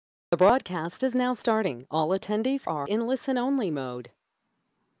The broadcast is now starting. All attendees are in listen-only mode.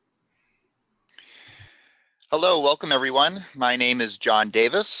 Hello, welcome everyone. My name is John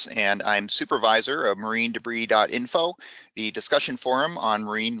Davis, and I'm supervisor of marinedebris.info, the discussion forum on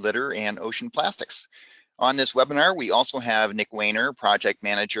marine litter and ocean plastics. On this webinar, we also have Nick Wayner, project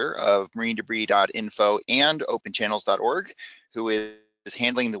manager of marinedebris.info and openchannels.org, who is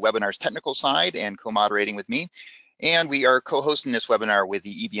handling the webinar's technical side and co-moderating with me. And we are co-hosting this webinar with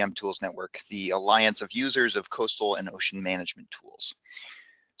the EBM Tools Network, the Alliance of Users of Coastal and Ocean Management Tools.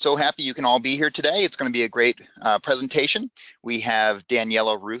 So happy you can all be here today. It's going to be a great presentation. We have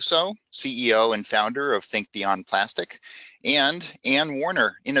Daniela Russo, CEO and founder of Think Beyond Plastic, and Ann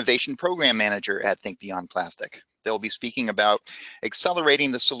Warner, Innovation Program Manager at Think Beyond Plastic. They'll be speaking about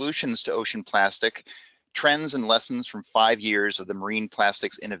accelerating the solutions to ocean plastic, trends and lessons from 5 years of the Marine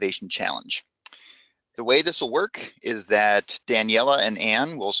Plastics Innovation Challenge. The way this will work is that Daniela and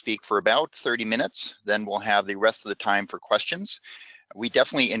Ann will speak for about 30 minutes, then we'll have the rest of the time for questions. We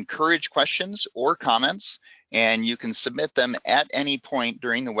definitely encourage questions or comments, and you can submit them at any point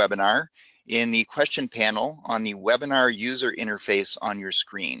during the webinar in the question panel on the webinar user interface on your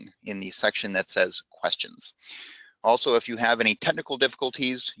screen in the section that says questions. Also, if you have any technical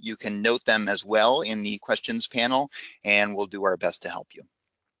difficulties, you can note them as well in the questions panel, and we'll do our best to help you.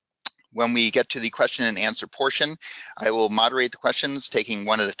 When we get to the question and answer portion, I will moderate the questions, taking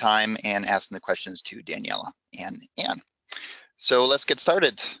one at a time and asking the questions to Daniela and Ann. So let's get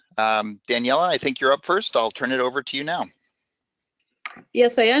started. Daniela, I think you're up first. I'll turn it over to you now.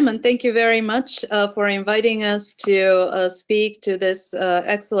 Yes, I am, and thank you very much for inviting us to speak to this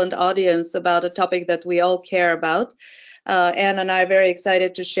excellent audience about a topic that we all care about. Ann and I are very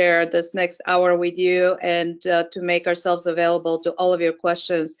excited to share this next hour with you and to make ourselves available to all of your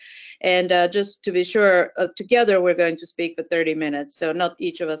questions. And just to be sure, together we're going to speak for 30 minutes, so not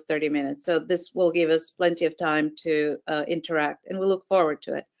each of us 30 minutes. So this will give us plenty of time to interact, and we look forward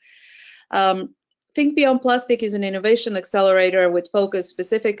to it. Think Beyond Plastic is an innovation accelerator with focus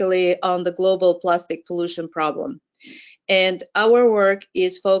specifically on the global plastic pollution problem. And our work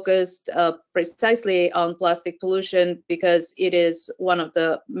is focused precisely on plastic pollution because it is one of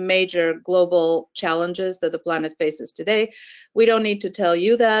the major global challenges that the planet faces today. We don't need to tell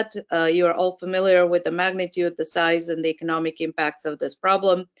you that. You are all familiar with the magnitude, the size, and the economic impacts of this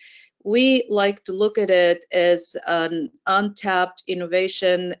problem. We like to look at it as an untapped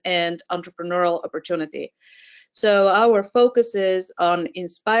innovation and entrepreneurial opportunity. So our focus is on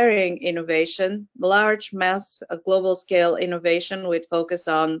inspiring innovation, large mass, global scale innovation with focus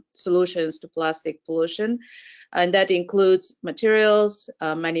on solutions to plastic pollution. And that includes materials,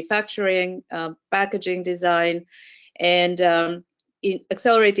 manufacturing, packaging design, and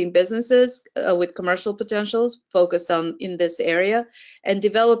accelerating businesses with commercial potentials focused on in this area, and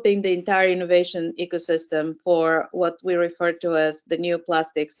developing the entire innovation ecosystem for what we refer to as the new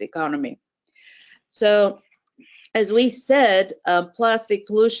plastics economy. So, as we said, plastic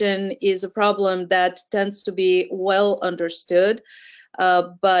pollution is a problem that tends to be well understood,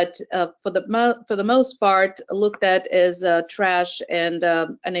 but for the most part, looked at as trash and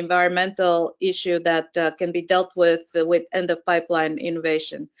an environmental issue that can be dealt with end of pipeline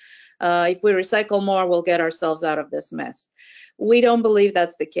innovation. If we recycle more, we'll get ourselves out of this mess. We don't believe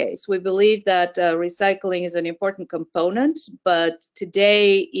that's the case. We believe that recycling is an important component, but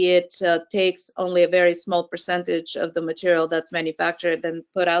today it takes only a very small percentage of the material that's manufactured and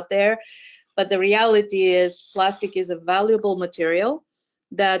put out there. But the reality is plastic is a valuable material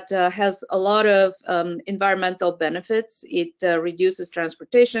that has a lot of environmental benefits. It reduces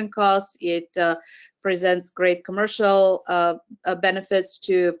transportation costs. It presents great commercial benefits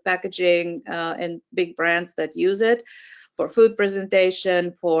to packaging and big brands that use it, for food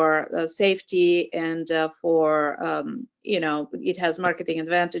presentation, for safety, and for, it has marketing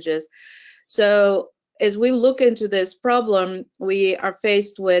advantages. So as we look into this problem, we are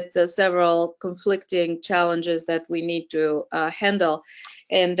faced with several conflicting challenges that we need to handle.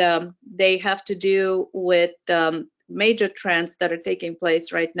 And they have to do with major trends that are taking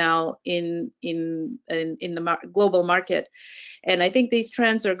place right now in the global market. And I think these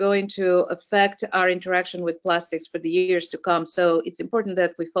trends are going to affect our interaction with plastics for the years to come. So it's important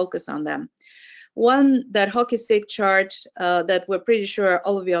that we focus on them. One, that hockey stick chart that we're pretty sure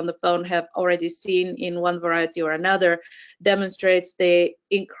all of you on the phone have already seen in one variety or another, demonstrates the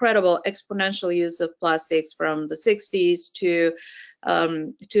incredible exponential use of plastics from the 60s to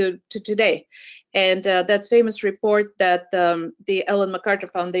today. And that famous report that the Ellen MacArthur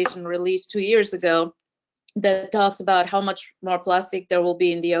Foundation released 2 years ago that talks about how much more plastic there will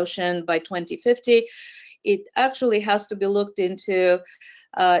be in the ocean by 2050, it actually has to be looked into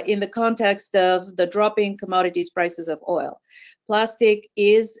in the context of the dropping commodities prices of oil. Plastic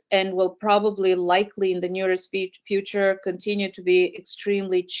is and will probably likely in the nearest future continue to be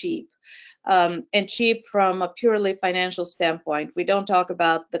extremely cheap. And cheap from a purely financial standpoint. We don't talk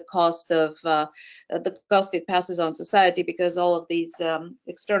about the cost it passes on society, because all of these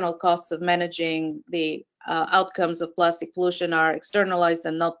external costs of managing the outcomes of plastic pollution are externalized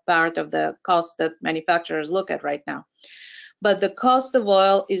and not part of the cost that manufacturers look at right now. But the cost of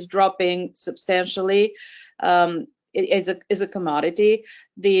oil is dropping substantially. It is a commodity.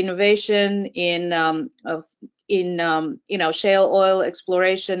 The innovation in shale oil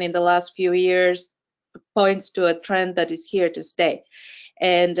exploration in the last few years points to a trend that is here to stay.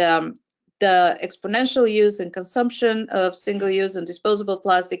 And the exponential use and consumption of single-use and disposable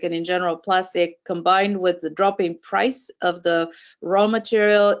plastic, and in general plastic, combined with the dropping price of the raw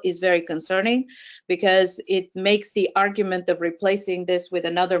material, is very concerning, because it makes the argument of replacing this with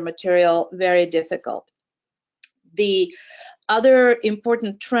another material very difficult. The other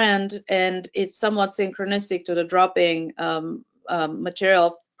important trend, and it's somewhat synchronistic to the dropping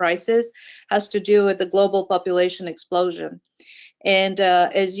material prices, has to do with the global population explosion. And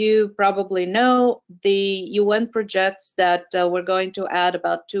as you probably know, the UN projects that we're going to add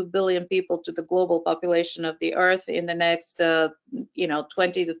about 2 billion people to the global population of the Earth in the next 20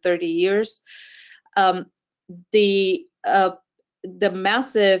 to 30 years. The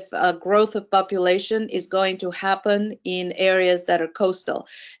massive growth of population is going to happen in areas that are coastal.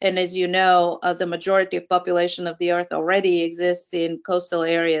 And as you know, the majority of population of the Earth already exists in coastal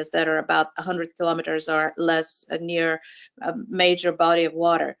areas that are about 100 kilometers or less near a major body of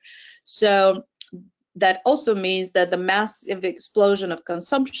water. So that also means that the massive explosion of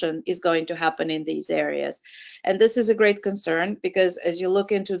consumption is going to happen in these areas. And this is a great concern, because as you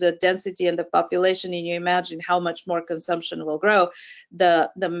look into the density and the population and you imagine how much more consumption will grow, the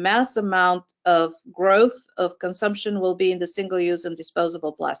mass amount of growth of consumption will be in the single-use and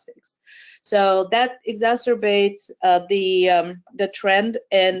disposable plastics. So that exacerbates the trend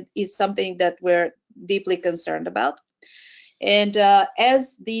and is something that we're deeply concerned about. And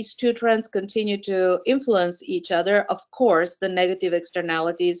as these two trends continue to influence each other, of course, the negative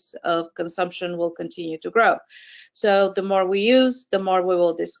externalities of consumption will continue to grow. So the more we use, the more we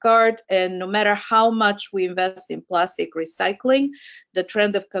will discard. And no matter how much we invest in plastic recycling, the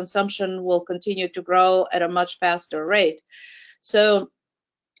trend of consumption will continue to grow at a much faster rate. So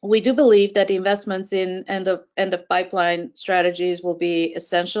we do believe that investments in end of pipeline strategies will be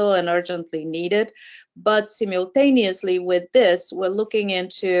essential and urgently needed. But simultaneously with this, we're looking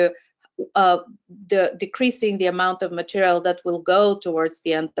into decreasing the amount of material that will go towards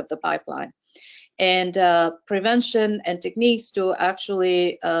the end of the pipeline. And prevention and techniques to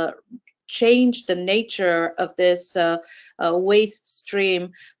actually change the nature of this waste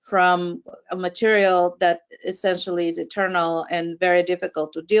stream from a material that essentially is eternal and very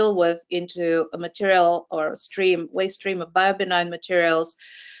difficult to deal with into a material or waste stream of biobenign materials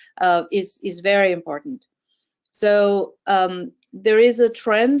is very important. So there is a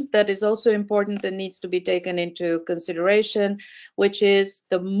trend that is also important and needs to be taken into consideration, which is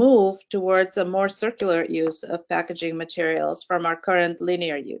the move towards a more circular use of packaging materials from our current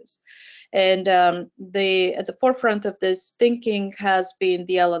linear use. And at the forefront of this thinking has been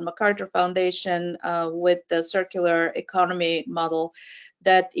the Ellen MacArthur Foundation with the circular economy model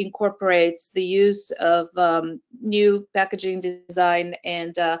that incorporates the use of new packaging design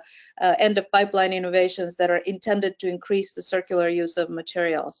and end of pipeline innovations that are intended to increase the circular use of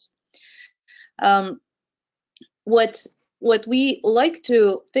materials. What we like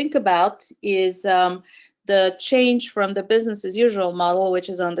to think about is the change from the business as usual model, which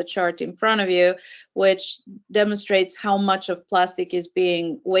is on the chart in front of you, which demonstrates how much of plastic is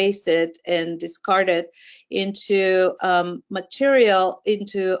being wasted and discarded, into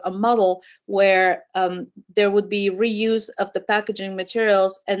into a model where there would be reuse of the packaging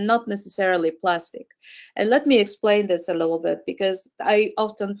materials and not necessarily plastic. And let me explain this a little bit, because I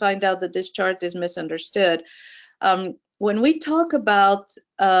often find out that this chart is misunderstood. When we talk about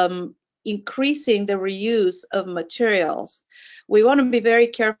increasing the reuse of materials, we want to be very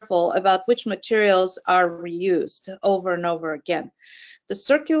careful about which materials are reused over and over again. The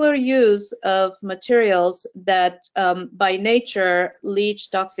circular use of materials that by nature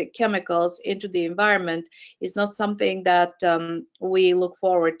leach toxic chemicals into the environment is not something that we look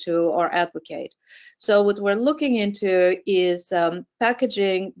forward to or advocate. So what we're looking into is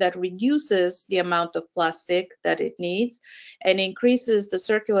packaging that reduces the amount of plastic that it needs and increases the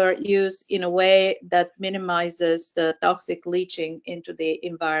circular use in a way that minimizes the toxic leaching into the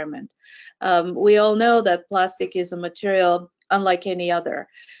environment. We all know that plastic is a material unlike any other.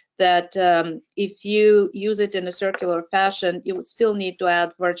 That if you use it in a circular fashion, you would still need to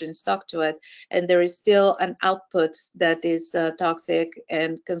add virgin stock to it, and there is still an output that is toxic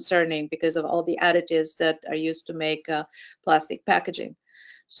and concerning because of all the additives that are used to make plastic packaging.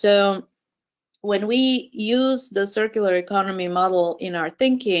 So when we use the circular economy model in our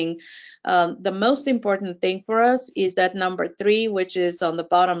thinking, the most important thing for us is that number 3, which is on the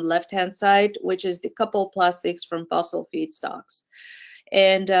bottom left-hand side, which is decouple plastics from fossil feedstocks.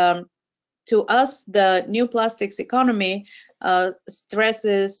 And to us, the new plastics economy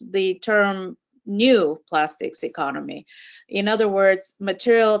stresses the term new plastics economy. In other words,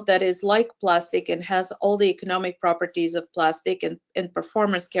 material that is like plastic and has all the economic properties of plastic and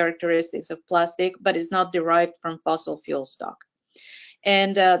performance characteristics of plastic, but is not derived from fossil fuel stock.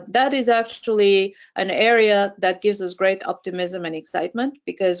 And that is actually an area that gives us great optimism and excitement,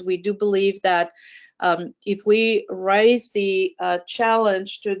 because we do believe that if we raise the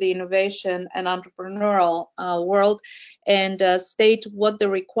challenge to the innovation and entrepreneurial world and state what the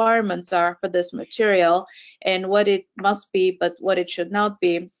requirements are for this material and what it must be, but what it should not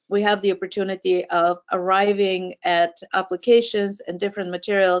be, we have the opportunity of arriving at applications and different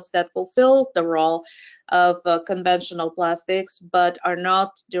materials that fulfill the role of conventional plastics, but are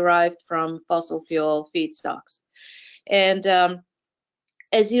not derived from fossil fuel feedstocks. And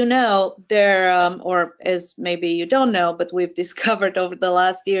as you know, or as maybe you don't know, but we've discovered over the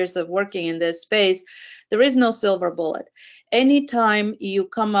last years of working in this space, there is no silver bullet. Anytime you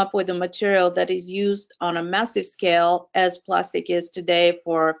come up with a material that is used on a massive scale, as plastic is today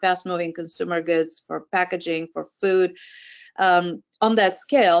for fast-moving consumer goods, for packaging, for food, on that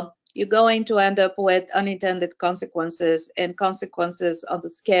scale, you're going to end up with unintended consequences, and consequences on the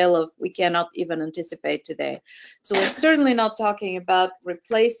scale of we cannot even anticipate today. So we're certainly not talking about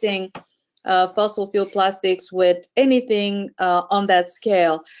replacing fossil fuel plastics with anything on that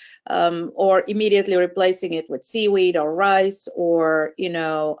scale, or immediately replacing it with seaweed or rice or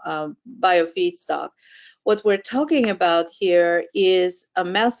biofeedstock. What we're talking about here is a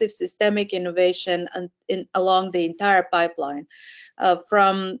massive systemic innovation along the entire pipeline,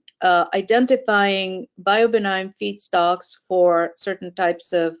 from identifying biobenign feedstocks for certain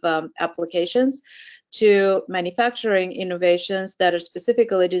types of applications, to manufacturing innovations that are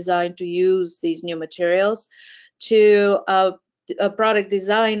specifically designed to use these new materials, to product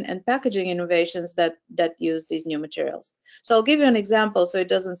design and packaging innovations that use these new materials. So I'll give you an example so it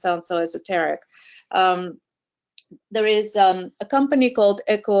doesn't sound so esoteric. There is a company called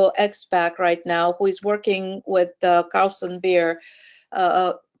EcoXpac right now who is working with Carlson Beer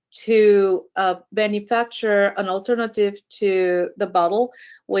to manufacture an alternative to the bottle,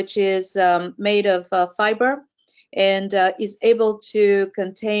 which is made of fiber and is able to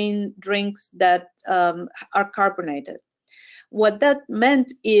contain drinks that are carbonated. What that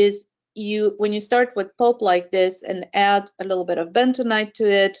meant is when you start with pulp like this and add a little bit of bentonite to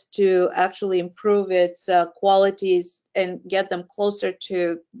it to actually improve its qualities and get them closer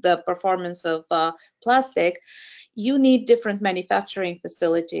to the performance of plastic, you need different manufacturing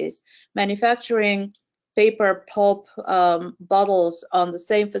facilities. Manufacturing paper pulp bottles on the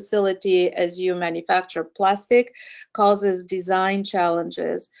same facility as you manufacture plastic causes design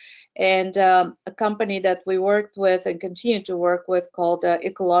challenges. And a company that we worked with and continue to work with called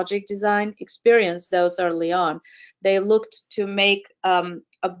Ecologic Design experienced those early on. They looked to make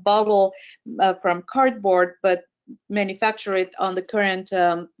a bottle from cardboard, but manufacture it on the current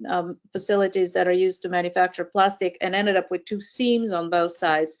facilities that are used to manufacture plastic, and ended up with 2 seams on both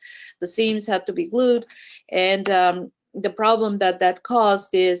sides. The seams had to be glued, and the problem that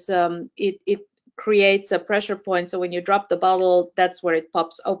caused is it creates a pressure point. So when you drop the bottle, that's where it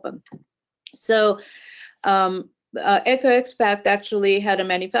pops open. So EcoXpact actually had a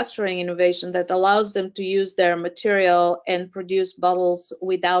manufacturing innovation that allows them to use their material and produce bottles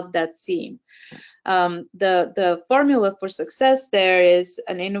without that seam. The formula for success there is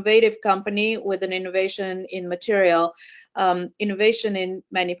an innovative company with an innovation in material, innovation in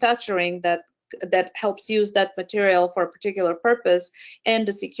manufacturing that helps use that material for a particular purpose, and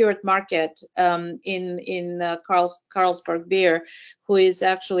a secured market in Carlsberg Beer, who is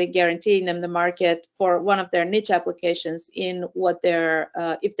actually guaranteeing them the market for one of their niche applications in what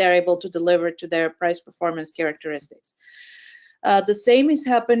if they're able to deliver to their price performance characteristics. The same is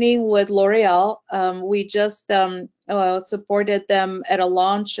happening with L'Oreal. We just supported them at a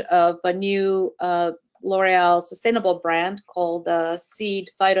launch of a new L'Oreal sustainable brand called Seed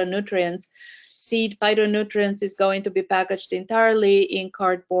Phytonutrients. Seed Phytonutrients is going to be packaged entirely in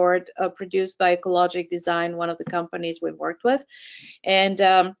cardboard, produced by Ecologic Design, one of the companies we've worked with. And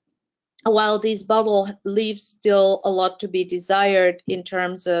while these bottle leaves still a lot to be desired in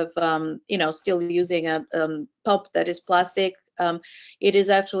terms of still using a pulp that is plastic, it is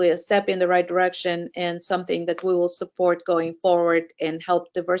actually a step in the right direction and something that we will support going forward and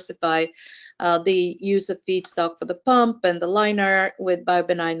help diversify the use of feedstock for the pump and the liner with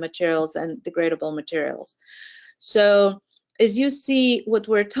biobenign materials and degradable materials. So as you see, what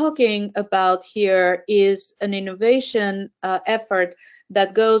we're talking about here is an innovation effort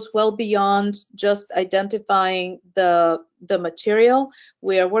that goes well beyond just identifying the material.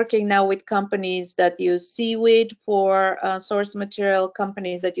 We are working now with companies that use seaweed for source material,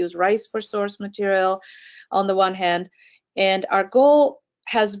 companies that use rice for source material on the one hand. And our goal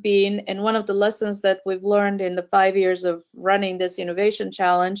has been, and one of the lessons that we've learned in the 5 years of running this innovation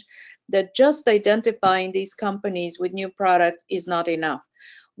challenge, that just identifying these companies with new products is not enough.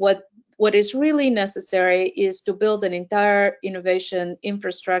 What is really necessary is to build an entire innovation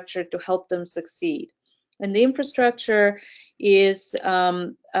infrastructure to help them succeed. And the infrastructure is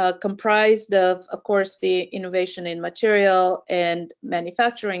comprised of course, the innovation in material and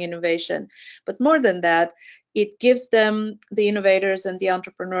manufacturing innovation. But more than that, it gives them, the innovators and the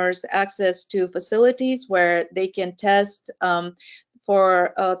entrepreneurs, access to facilities where they can test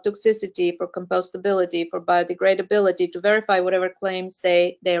for toxicity, for compostability, for biodegradability, to verify whatever claims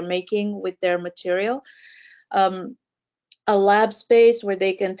they are making with their material. A lab space where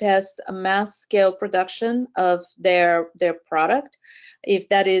they can test a mass scale production of their product, if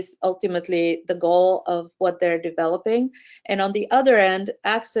that is ultimately the goal of what they're developing. And on the other end,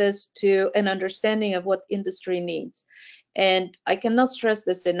 access to an understanding of what industry needs. And I cannot stress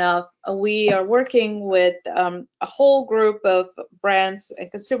this enough. We are working with a whole group of brands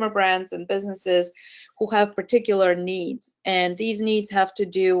and consumer brands and businesses who have particular needs. And these needs have to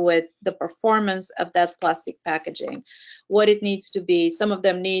do with the performance of that plastic packaging, what it needs to be. Some of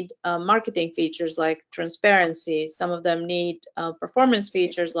them need marketing features like transparency. Some of them need performance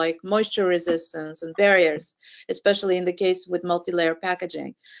features like moisture resistance and barriers, especially in the case with multi-layer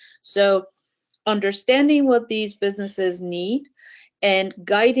packaging. So understanding what these businesses need and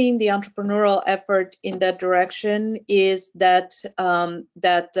guiding the entrepreneurial effort in that direction is that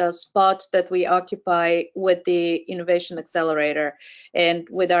spot that we occupy with the Innovation Accelerator and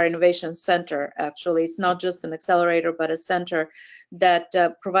with our Innovation Center. Actually, it's not just an accelerator, but a center that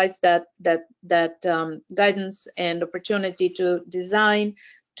provides that guidance and opportunity to design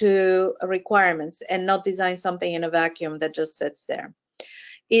to requirements and not design something in a vacuum that just sits there.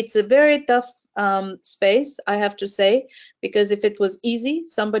 It's a very tough space, I have to say, because if it was easy,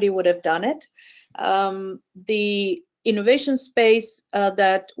 somebody would have done it. The innovation space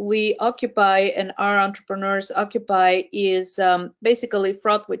that we occupy and our entrepreneurs occupy is basically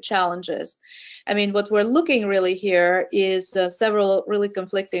fraught with challenges. I mean, what we're looking really here is several really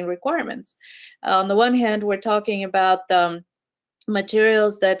conflicting requirements. On the one hand, we're talking about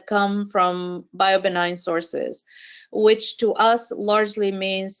materials that come from biobenign sources, which to us largely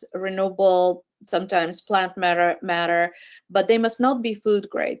means renewable, sometimes plant matter, but they must not be food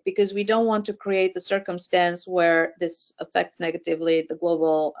grade, because we don't want to create the circumstance where this affects negatively the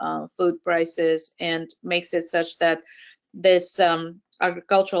global food prices and makes it such that this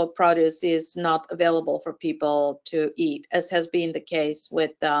agricultural produce is not available for people to eat, as has been the case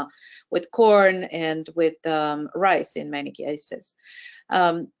with corn and with rice in many cases.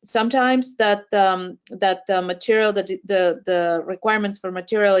 Sometimes that material, the requirements for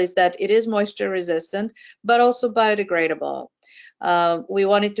material is that it is moisture resistant, but also biodegradable. We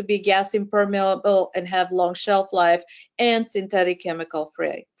want it to be gas impermeable and have long shelf life and synthetic chemical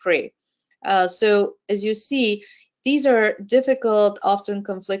free. So as you see, these are difficult, often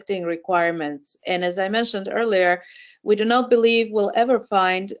conflicting requirements. And as I mentioned earlier, we do not believe we'll ever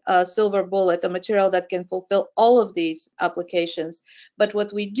find a silver bullet, a material that can fulfill all of these applications. But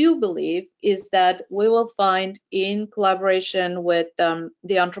what we do believe is that we will find, in collaboration with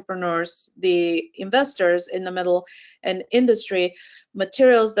the entrepreneurs, the investors in the middle and industry,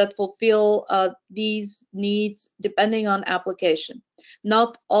 materials that fulfill these needs depending on application.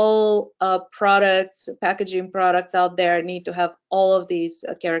 Not all products, packaging products out there need to have all of these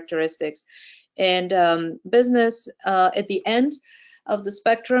characteristics. And business at the end of the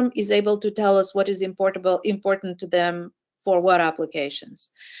spectrum is able to tell us what is important to them for what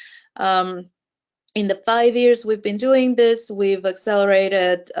applications. In the 5 years we've been doing this, we've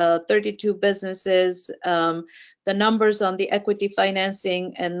accelerated 32 businesses. The numbers on the equity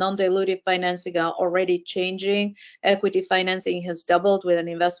financing and non-dilutive financing are already changing. Equity financing has doubled with an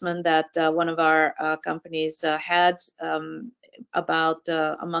investment that one of our companies had about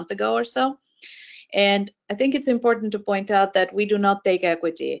a month ago or so. And I think it's important to point out that we do not take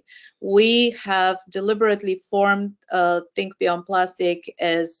equity. We have deliberately formed Think Beyond Plastic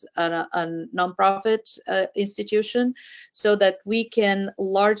as a nonprofit institution so that we can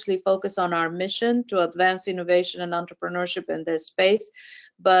largely focus on our mission to advance innovation and entrepreneurship in this space,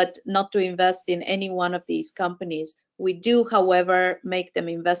 but not to invest in any one of these companies. We do, however, make them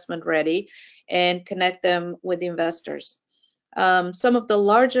investment ready and connect them with investors. Some of the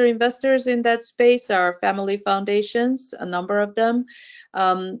larger investors in that space are family foundations, a number of them.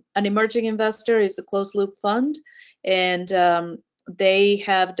 An emerging investor is the Closed Loop Fund, and they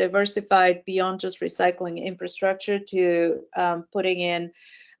have diversified beyond just recycling infrastructure to putting in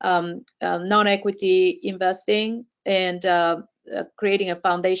non-equity investing and creating a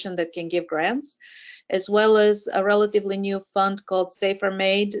foundation that can give grants, as well as a relatively new fund called Safer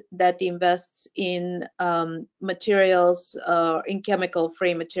Made that invests in materials, in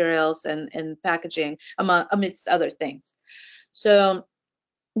chemical-free materials and packaging, amidst other things. So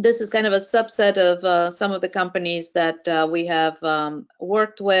this is kind of a subset of some of the companies that we have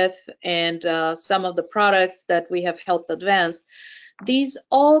worked with and some of the products that we have helped advance. These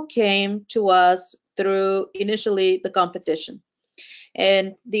all came to us through initially the competition.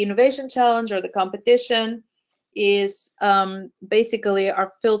 And the innovation challenge or the competition is basically our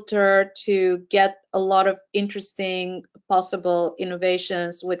filter to get a lot of interesting possible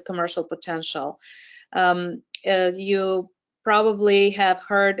innovations with commercial potential. You probably have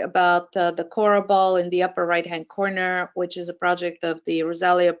heard about the Cora ball in the upper right-hand corner, which is a project of the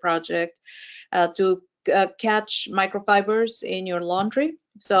Rosalia project to catch microfibers in your laundry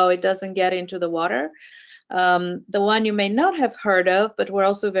so it doesn't get into the water. The one you may not have heard of, but we're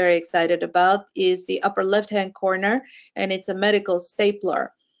also very excited about, is the upper left-hand corner, and it's a medical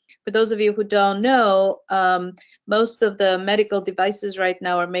stapler. For those of you who don't know, most of the medical devices right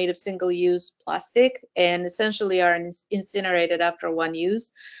now are made of single-use plastic and essentially are incinerated after one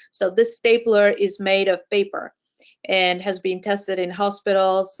use. So this stapler is made of paper and has been tested in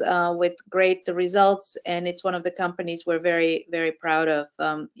hospitals with great results. And it's one of the companies we're very, very proud of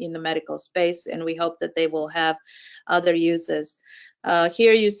in the medical space. And we hope that they will have other uses.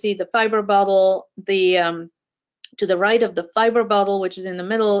 Here you see the fiber bottle. To the right of the fiber bottle, which is in the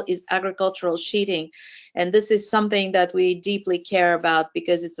middle, is agricultural sheeting. And this is something that we deeply care about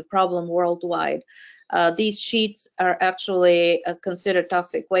because it's a problem worldwide. These sheets are actually considered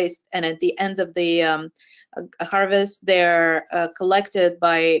toxic waste, and at the end of the harvest, they're collected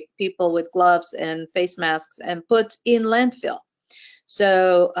by people with gloves and face masks and put in landfill.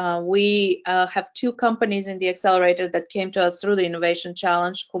 So we have two companies in the accelerator that came to us through the Innovation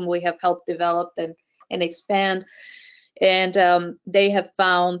Challenge, whom we have helped develop and expand. And they have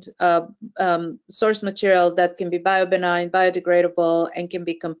found source material that can be biobenign, biodegradable, and can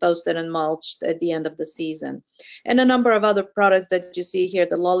be composted and mulched at the end of the season. And a number of other products that you see here,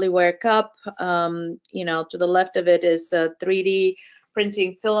 the Lollyware cup, to the left of it is a 3D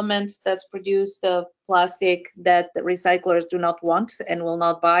printing filament that's produced of plastic that the recyclers do not want and will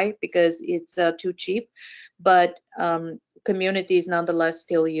not buy because it's too cheap, but communities nonetheless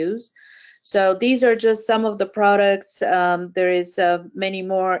still use. So these are just some of the products. There is many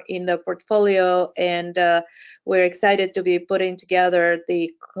more in the portfolio, and we're excited to be putting together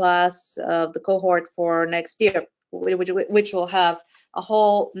the class of the cohort for next year, which will have a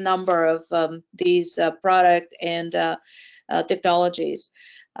whole number of these product and technologies.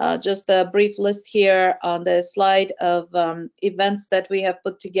 Just a brief list here on the slide of events that we have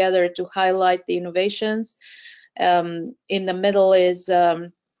put together to highlight the innovations. In the middle is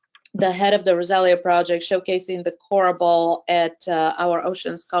the head of the Rosalia project showcasing the Cora ball at our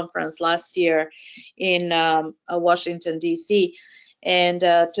Oceans conference last year in Washington, D.C. And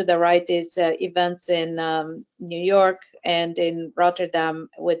to the right is events in New York and in Rotterdam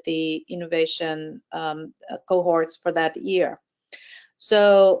with the innovation cohorts for that year.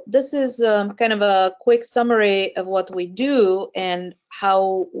 So this is kind of a quick summary of what we do and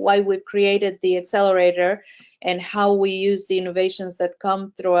why we've created the accelerator and how we use the innovations that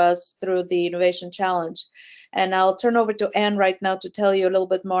come through us through the Innovation Challenge. And I'll turn over to Anne right now to tell you a little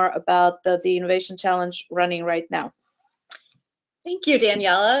bit more about the Innovation Challenge running right now. Thank you,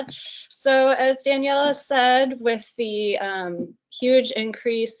 Daniela. So as Daniela said, with the huge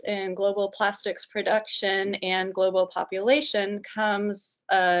increase in global plastics production and global population comes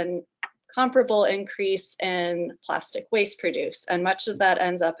a comparable increase in plastic waste produced, and much of that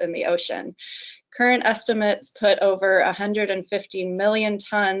ends up in the ocean. Current estimates put over 150 million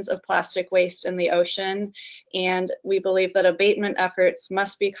tons of plastic waste in the ocean, and we believe that abatement efforts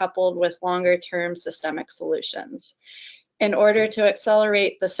must be coupled with longer-term systemic solutions. In order to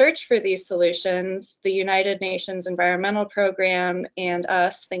accelerate the search for these solutions, the United Nations Environmental Program and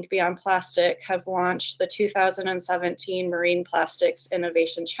us, Think Beyond Plastic, have launched the 2017 Marine Plastics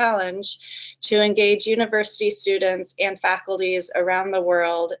Innovation Challenge to engage university students and faculties around the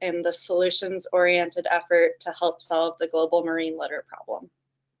world in the solutions-oriented effort to help solve the global marine litter problem.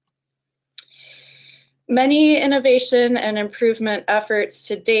 Many innovation and improvement efforts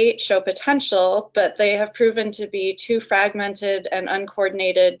to date show potential, but they have proven to be too fragmented and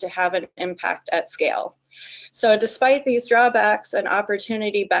uncoordinated to have an impact at scale. So despite these drawbacks, an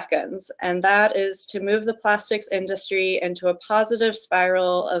opportunity beckons, and that is to move the plastics industry into a positive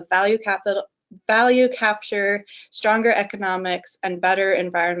spiral of value capture, stronger economics, and better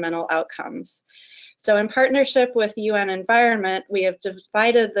environmental outcomes. So in partnership with UN Environment, we have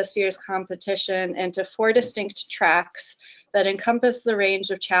divided this year's competition into 4 distinct tracks that encompass the range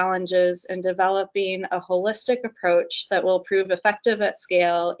of challenges in developing a holistic approach that will prove effective at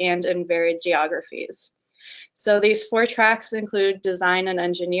scale and in varied geographies. So these 4 tracks include design and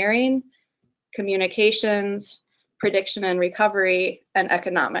engineering, communications, prediction and recovery, and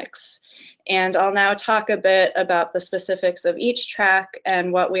economics. And I'll now talk a bit about the specifics of each track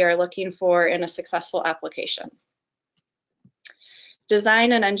and what we are looking for in a successful application.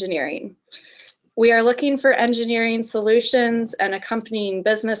 Design and engineering. We are looking for engineering solutions and accompanying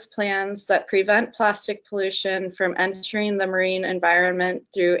business plans that prevent plastic pollution from entering the marine environment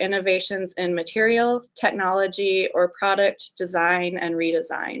through innovations in material, technology, or product design and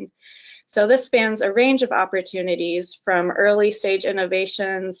redesign. So this spans a range of opportunities from early stage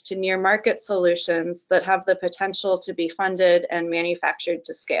innovations to near market solutions that have the potential to be funded and manufactured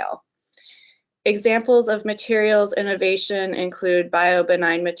to scale. Examples of materials innovation include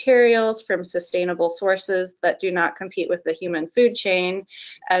bio-benign materials from sustainable sources that do not compete with the human food chain,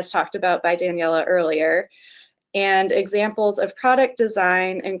 as talked about by Daniela earlier. And examples of product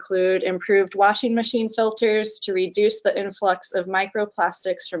design include improved washing machine filters to reduce the influx of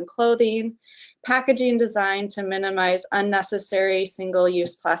microplastics from clothing, packaging design to minimize unnecessary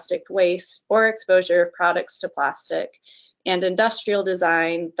single-use plastic waste or exposure of products to plastic, and industrial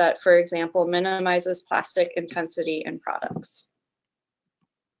design that, for example, minimizes plastic intensity in products.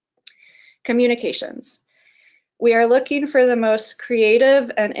 Communications. We are looking for the most creative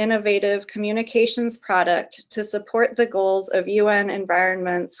and innovative communications product to support the goals of UN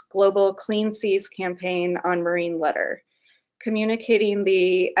Environment's Global Clean Seas campaign on marine litter. Communicating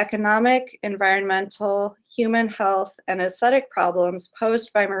the economic, environmental, human health, and aesthetic problems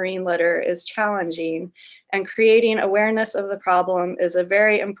posed by marine litter is challenging, and creating awareness of the problem is a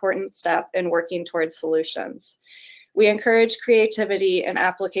very important step in working towards solutions. We encourage creativity and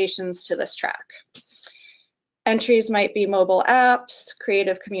applications to this track. Entries might be mobile apps,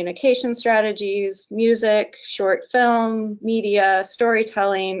 creative communication strategies, music, short film, media,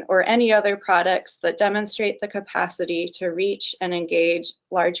 storytelling, or any other products that demonstrate the capacity to reach and engage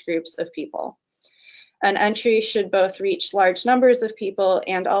large groups of people. An entry should both reach large numbers of people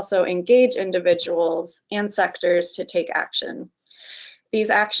and also engage individuals and sectors to take action.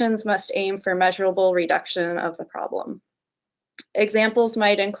 These actions must aim for measurable reduction of the problem. Examples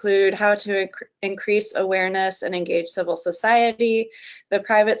might include how to increase awareness and engage civil society, the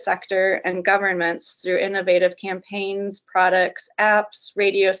private sector, and governments through innovative campaigns, products, apps,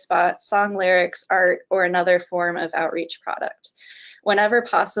 radio spots, song lyrics, art, or another form of outreach product. Whenever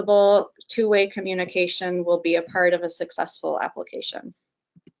possible, two-way communication will be a part of a successful application.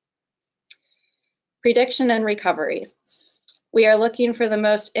 Prediction and recovery. We are looking for the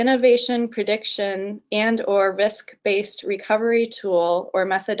most innovation, prediction, and/or risk-based recovery tool or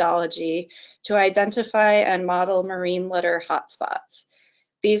methodology to identify and model marine litter hotspots.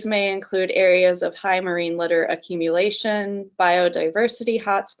 These may include areas of high marine litter accumulation, biodiversity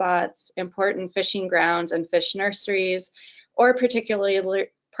hotspots, important fishing grounds and fish nurseries, or particularly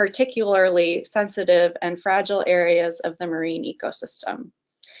sensitive and fragile areas of the marine ecosystem.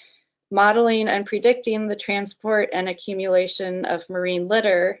 Modeling and predicting the transport and accumulation of marine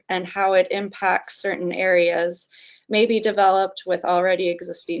litter and how it impacts certain areas may be developed with already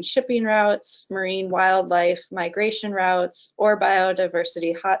existing shipping routes, marine wildlife migration routes, or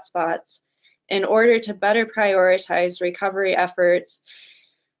biodiversity hotspots in order to better prioritize recovery efforts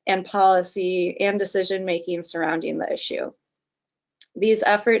and policy and decision-making surrounding the issue. These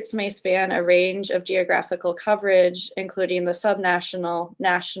efforts may span a range of geographical coverage, including the subnational,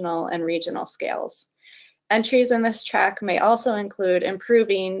 national, and regional scales. Entries in this track may also include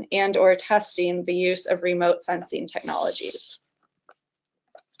improving and/or testing the use of remote sensing technologies.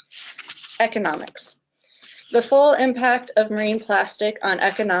 Economics. The full impact of marine plastic on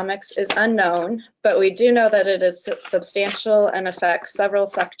economics is unknown, but we do know that it is substantial and affects several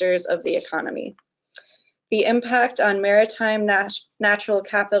sectors of the economy. The impact on maritime natural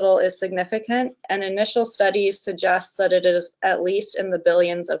capital is significant, and initial studies suggest that it is at least in the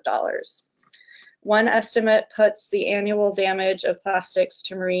billions of dollars. One estimate puts the annual damage of plastics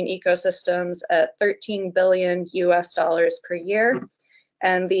to marine ecosystems at $13 billion per year,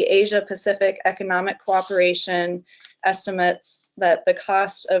 and the Asia Pacific Economic Cooperation estimates that the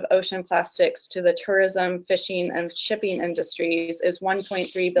cost of ocean plastics to the tourism, fishing, and shipping industries is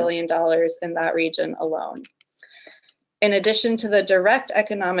 $1.3 billion in that region alone. In addition to the direct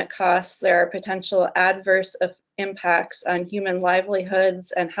economic costs, there are potential adverse impacts on human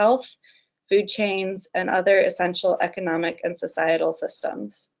livelihoods and health, food chains, and other essential economic and societal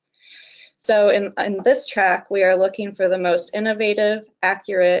systems. So in this track, we are looking for the most innovative,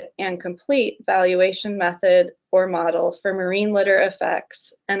 accurate, and complete valuation method or model for marine litter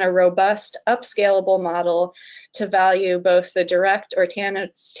effects, and a robust, upscalable model to value both the direct or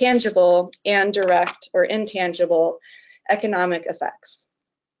tangible and direct or intangible economic effects.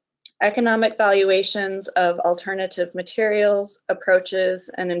 Economic valuations of alternative materials, approaches,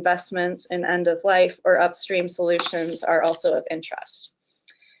 and investments in end-of-life or upstream solutions are also of interest.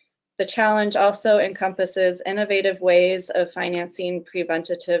 The challenge also encompasses innovative ways of financing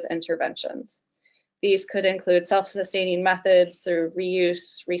preventative interventions. These could include self-sustaining methods through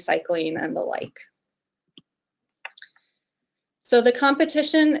reuse, recycling, and the like. So the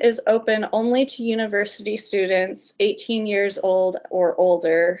competition is open only to university students 18 years old or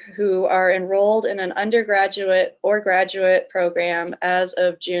older who are enrolled in an undergraduate or graduate program as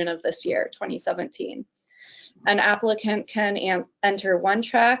of June of this year, 2017. An applicant can enter one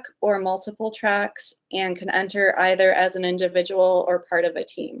track or multiple tracks and can enter either as an individual or part of a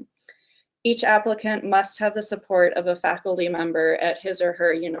team. Each applicant must have the support of a faculty member at his or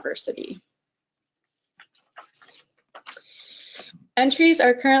her university. Entries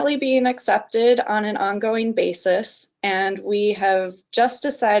are currently being accepted on an ongoing basis, and we have just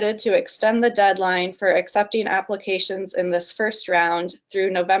decided to extend the deadline for accepting applications in this first round through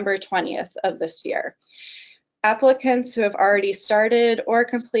November 20th of this year. Applicants who have already started or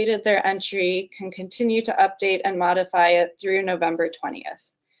completed their entry can continue to update and modify it through November 20th.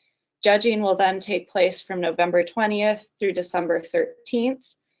 Judging will then take place from November 20th through December 13th.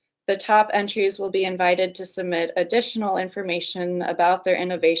 The top entries will be invited to submit additional information about their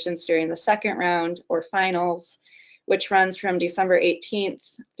innovations during the second round or finals, which runs from December 18th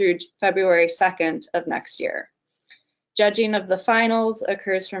through February 2nd of next year. Judging of the finals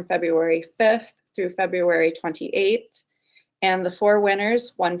occurs from February 5th through February 28th, and the 4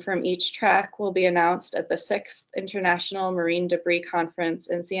 winners, one from each track, will be announced at the 6th International Marine Debris Conference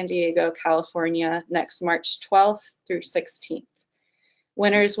in San Diego, California, next March 12th through 16th.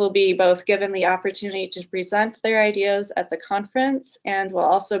 Winners will be both given the opportunity to present their ideas at the conference and will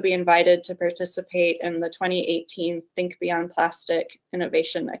also be invited to participate in the 2018 Think Beyond Plastic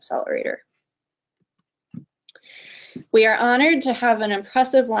Innovation Accelerator. We are honored to have an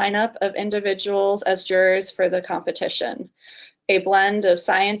impressive lineup of individuals as jurors for the competition. A blend of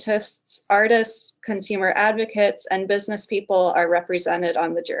scientists, artists, consumer advocates, and business people are represented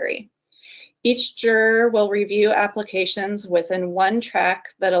on the jury. Each juror will review applications within one track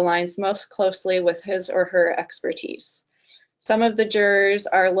that aligns most closely with his or her expertise. Some of the jurors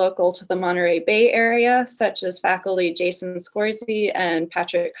are local to the Monterey Bay area, such as faculty Jason Scorsese and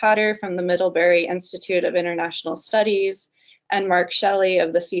Patrick Cotter from the Middlebury Institute of International Studies, and Mark Shelley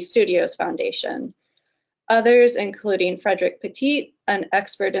of the C Studios Foundation. Others, including Frederick Petit, an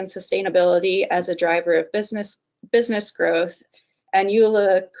expert in sustainability as a driver of business growth, and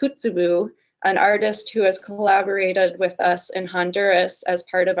Yula Kutsubu, an artist who has collaborated with us in Honduras as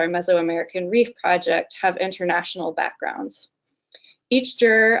part of our Mesoamerican Reef Project, have international backgrounds. Each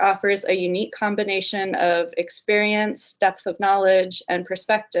juror offers a unique combination of experience, depth of knowledge, and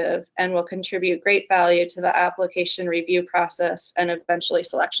perspective, and will contribute great value to the application review process and eventually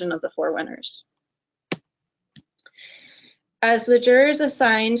selection of the 4 winners. As the jurors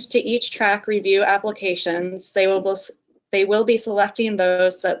assigned to each track review applications, they will be selecting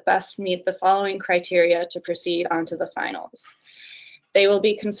those that best meet the following criteria to proceed onto the finals. They will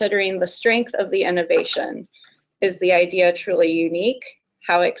be considering the strength of the innovation. Is the idea truly unique?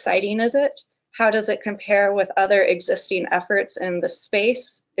 How exciting is it? How does it compare with other existing efforts in the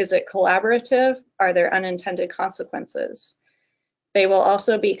space? Is it collaborative? Are there unintended consequences? They will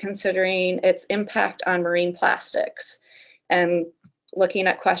also be considering its impact on marine plastics and looking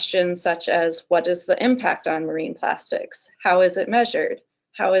at questions such as, what is the impact on marine plastics? How is it measured?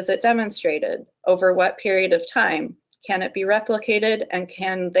 How is it demonstrated? Over what period of time? Can it be replicated, and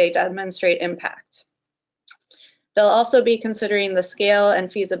can they demonstrate impact? They'll also be considering the scale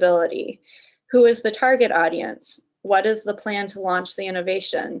and feasibility. Who is the target audience? What is the plan to launch the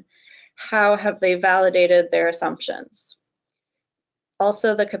innovation? How have they validated their assumptions?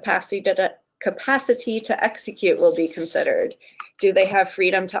 Also, the capacity to execute will be considered. Do they have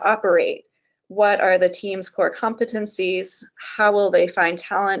freedom to operate? What are the team's core competencies? How will they find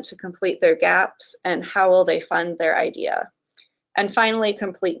talent to complete their gaps? And how will they fund their idea? And finally,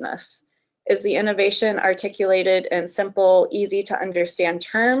 completeness. Is the innovation articulated in simple, easy to understand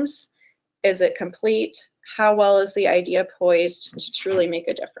terms? Is it complete? How well is the idea poised to truly make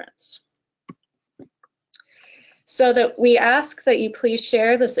a difference? So that we ask that you please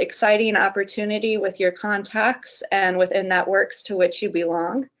share this exciting opportunity with your contacts and within networks to which you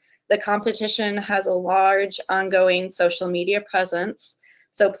belong. The competition has a large ongoing social media presence,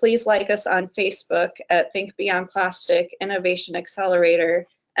 so please like us on Facebook at Think Beyond Plastic Innovation Accelerator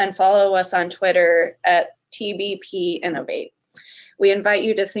and follow us on Twitter at TBP Innovate. We invite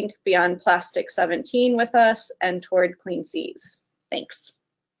you to think beyond plastic 17 with us and toward clean seas. Thanks.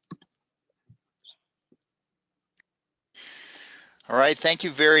 All right, thank you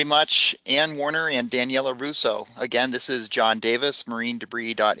very much, Ann Warner and Daniela Russo. Again, this is John Davis,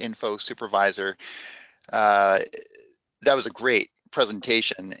 marinedebris.info supervisor. That was a great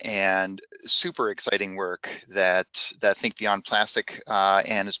presentation and super exciting work that Think Beyond Plastic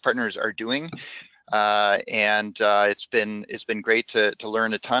and its partners are doing. It's been great to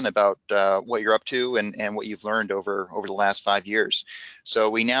learn a ton about what you're up to and what you've learned over the last 5 years. So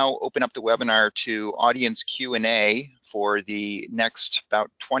we now open up the webinar to audience Q&A for the next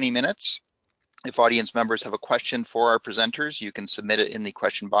about 20 minutes. If audience members have a question for our presenters, you can submit it in the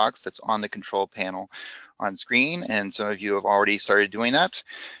question box that's on the control panel on screen, and some of you have already started doing that.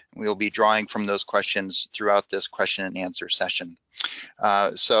 We'll be drawing from those questions throughout this question and answer session.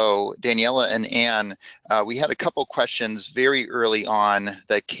 So Daniela and Ann, we had a couple questions very early on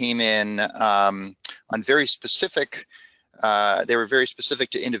that came in on very specific, they were very specific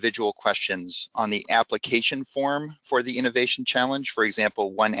to individual questions on the application form for the Innovation Challenge. For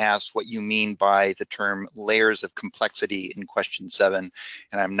example, one asked what you mean by the term layers of complexity in question 7,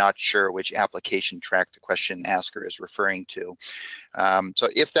 and I'm not sure which application track the question asker is referring to. So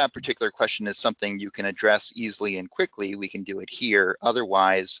if that particular question is something you can address easily and quickly, we can do it here.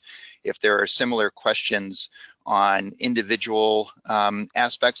 Otherwise, if there are similar questions on individual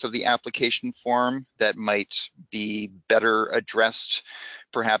aspects of the application form that might be better addressed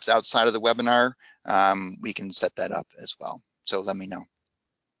perhaps outside of the webinar, we can set that up as well. So let me know.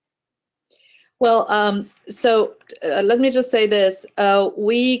 Well, let me just say this.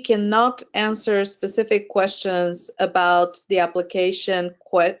 We cannot answer specific questions about the application,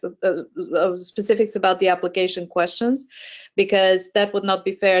 specifics about the application questions, because that would not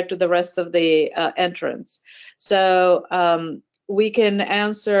be fair to the rest of the entrants. So we can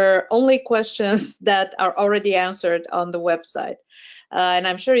answer only questions that are already answered on the website. And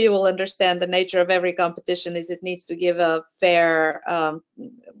I'm sure you will understand the nature of every competition is it needs to give a fair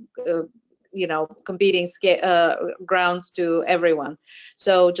competing grounds to everyone.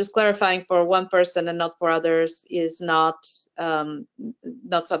 So just clarifying for one person and not for others is not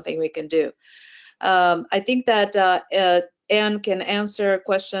something we can do. I think that Anne can answer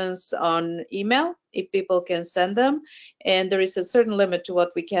questions on email if people can send them, and there is a certain limit to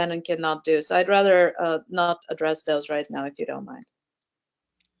what we can and cannot do. So I'd rather not address those right now, if you don't mind.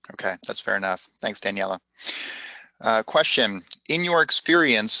 Okay, that's fair enough. Thanks, Daniela. Question, in your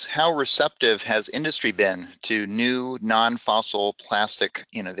experience, how receptive has industry been to new non-fossil plastic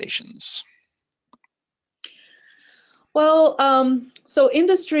innovations? Well, so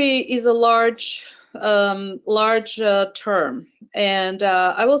industry is a large term, and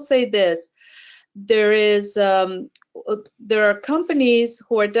I will say this: there are companies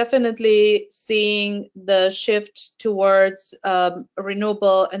who are definitely seeing the shift towards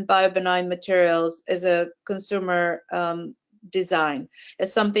renewable and biobenign materials as a consumer design,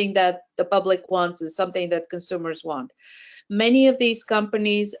 as something that the public wants, as something that consumers want. Many of these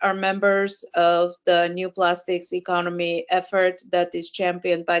companies are members of the New Plastics Economy effort that is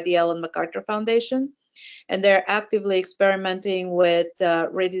championed by the Ellen MacArthur Foundation. And they're actively experimenting with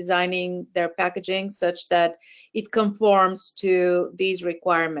redesigning their packaging such that it conforms to these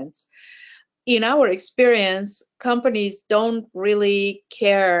requirements. In our experience, companies don't really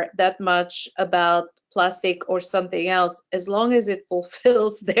care that much about plastic or something else as long as it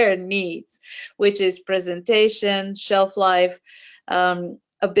fulfills their needs, which is presentation, shelf life.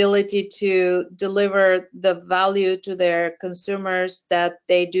 ability to deliver the value to their consumers that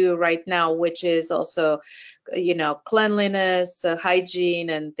they do right now, which is also, cleanliness, hygiene,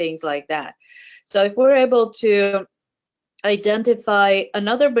 and things like that. So if we're able to identify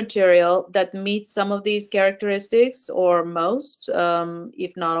another material that meets some of these characteristics, or most,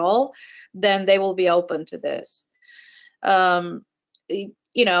 if not all, then they will be open to this.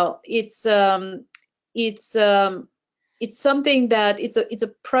 It's something that it's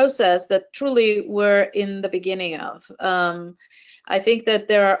a process that truly we're in the beginning of. I think that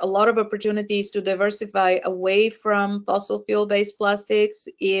there are a lot of opportunities to diversify away from fossil fuel-based plastics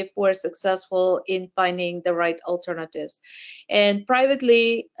if we're successful in finding the right alternatives. And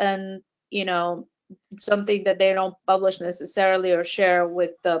privately, and something that they don't publish necessarily or share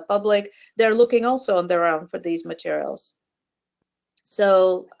with the public, they're looking also on their own for these materials.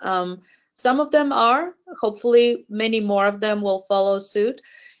 So some of them are, hopefully many more of them will follow suit.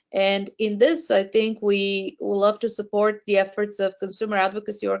 And in this, I think we will love to support the efforts of consumer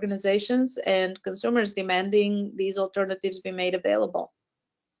advocacy organizations and consumers demanding these alternatives be made available.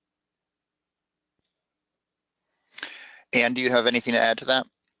 Anne, do you have anything to add to that?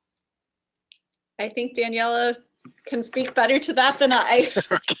 I think Daniela can speak better to that than I.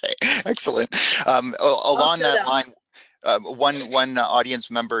 Okay, excellent. Along that line, one audience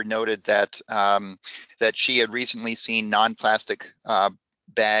member noted that that she had recently seen non-plastic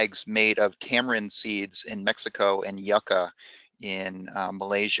bags made of tamarind seeds in Mexico and yucca in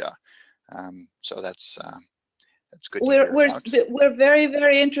Malaysia. So that's good to hear about. We're very,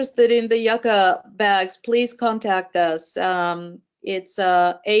 very interested in the yucca bags. Please contact us. It's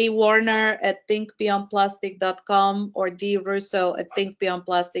A. Warner at thinkbeyondplastic.com or D. Russo at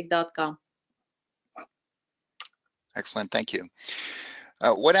thinkbeyondplastic.com. Excellent, thank you.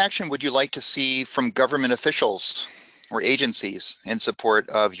 What action would you like to see from government officials or agencies in support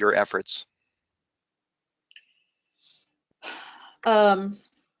of your efforts? Well,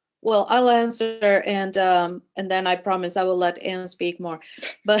 I'll answer, and then I promise I will let Anne speak more.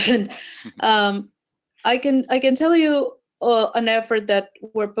 But I can tell you an effort that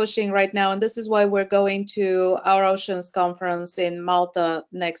we're pushing right now, and this is why we're going to our Oceans Conference in Malta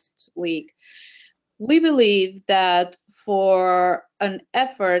next week. We believe that for an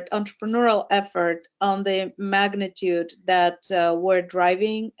effort, entrepreneurial effort on the magnitude that we're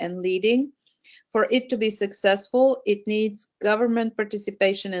driving and leading, for it to be successful, it needs government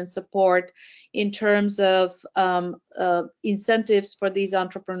participation and support in terms of incentives for these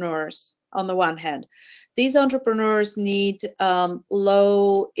entrepreneurs. On the one hand, these entrepreneurs need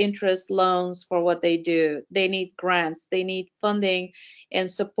low interest loans for what they do. They need grants, they need funding and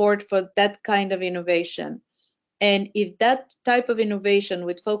support for that kind of innovation. And if that type of innovation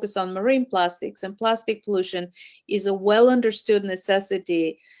with focus on marine plastics and plastic pollution is a well understood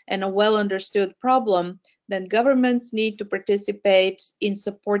necessity and a well understood problem, then governments need to participate in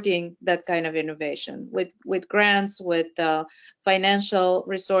supporting that kind of innovation with grants, with financial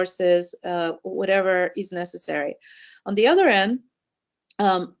resources, whatever is necessary. On the other end,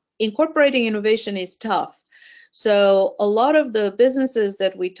 incorporating innovation is tough. So a lot of the businesses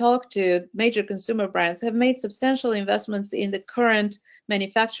that we talk to, major consumer brands, have made substantial investments in the current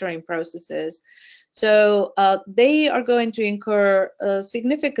manufacturing processes. So they are going to incur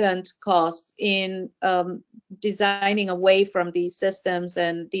significant costs in designing away from these systems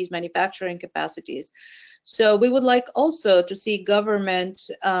and these manufacturing capacities. So we would like also to see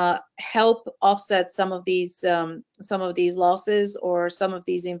government help offset some of these losses or some of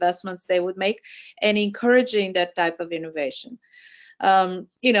these investments they would make, and encouraging that type of innovation.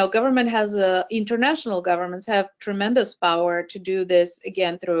 Government has international governments have tremendous power to do this,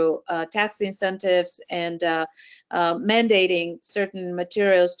 again, through tax incentives and mandating certain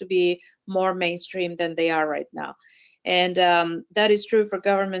materials to be more mainstream than they are right now. And that is true for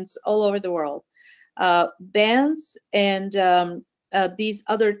governments all over the world. Bans and these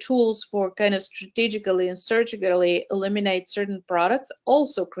other tools for kind of strategically and surgically eliminate certain products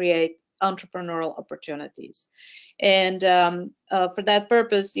also create entrepreneurial opportunities. And for that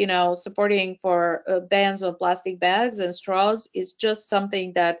purpose, supporting for bans on plastic bags and straws is just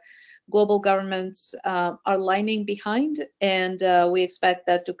something that global governments are lining behind, and we expect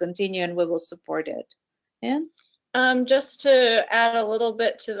that to continue, and we will support it. Anne? Just to add a little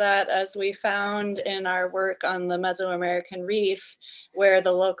bit to that, as we found in our work on the Mesoamerican Reef, where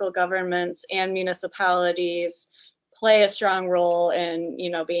the local governments and municipalities play a strong role in,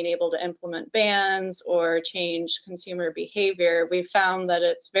 being able to implement bans or change consumer behavior, we found that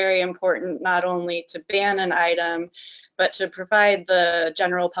it's very important not only to ban an item, but to provide the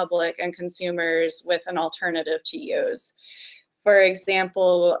general public and consumers with an alternative to use. For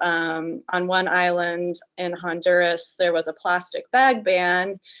example, on one island in Honduras, there was a plastic bag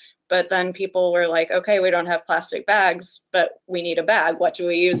ban, but then people were like, okay, we don't have plastic bags, but we need a bag. What do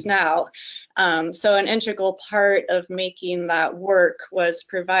we use now? So an integral part of making that work was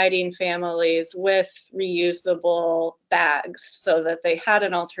providing families with reusable bags so that they had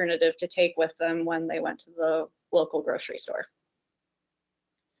an alternative to take with them when they went to the local grocery store.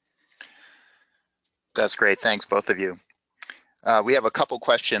 That's great. Thanks, both of you. We have a couple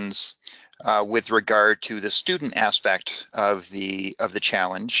questions with regard to the student aspect of the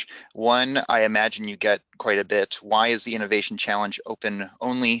challenge. One, I imagine you get quite a bit. Why is the Innovation Challenge open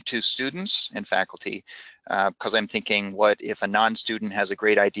only to students and faculty? Because I'm thinking, what if a non-student has a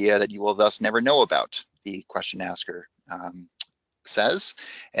great idea that you will thus never know about? The question asker says.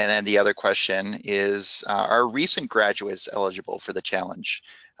 And then the other question is, are recent graduates eligible for the challenge?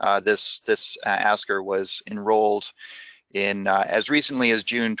 This asker was enrolled in as recently as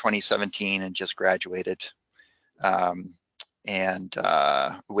June 2017 and just graduated and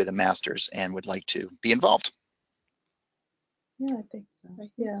with a master's and would like to be involved. Yeah, I think so.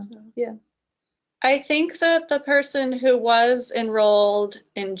 Yeah. I think that the person who was enrolled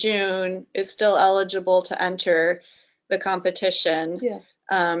in June is still eligible to enter the competition. Yeah.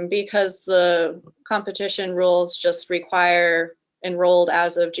 Because the competition rules just require enrolled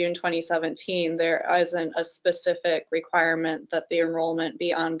as of June 2017. There isn't a specific requirement that the enrollment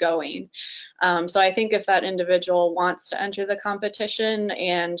be ongoing. So I think if that individual wants to enter the competition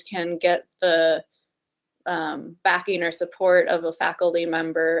and can get the backing or support of a faculty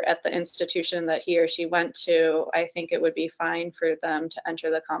member at the institution that he or she went to, I think it would be fine for them to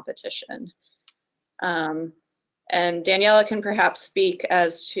enter the competition. And Daniela can perhaps speak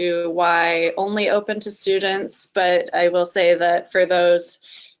as to why only open to students, but I will say that for those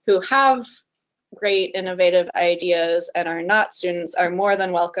who have great innovative ideas and are not students are more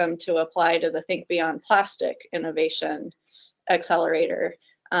than welcome to apply to the Think Beyond Plastic Innovation Accelerator,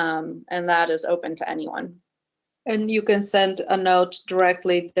 and that is open to anyone. And you can send a note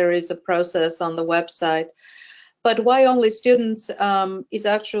directly. There is a process on the website. But why only students is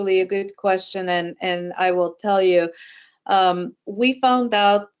actually a good question, and I will tell you, we found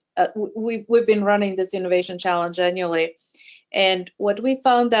out, we've been running this innovation challenge annually, and what we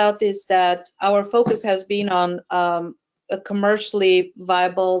found out is that our focus has been on commercially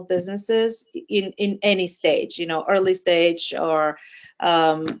viable businesses in any stage, you know, early stage or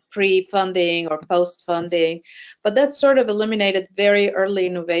pre-funding or post-funding, but that sort of eliminated very early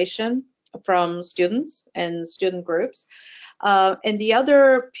innovation from students and student groups. And the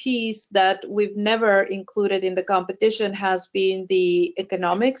other piece that we've never included in the competition has been the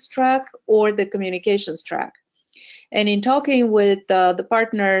economics track or the communications track. And in talking with the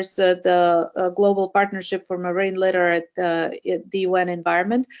partners, the Global Partnership for Marine Litter at the UN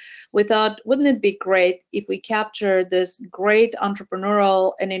Environment, we thought, wouldn't it be great if we capture this great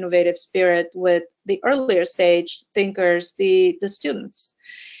entrepreneurial and innovative spirit with the earlier stage thinkers, the students?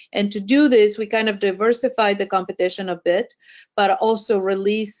 And to do this, we kind of diversified the competition a bit, but also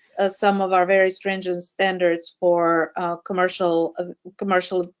released some of our very stringent standards for commercial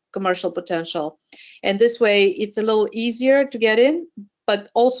potential. And this way, it's a little easier to get in, but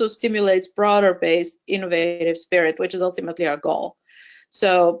also stimulates broader-based innovative spirit, which is ultimately our goal.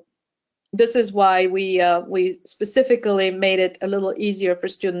 So this is why we specifically made it a little easier for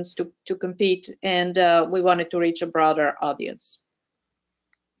students to compete, and we wanted to reach a broader audience.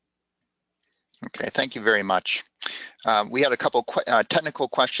 Okay, thank you very much. We had a couple technical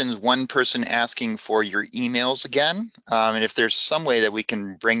questions. One person asking for your emails again, and if there's some way that we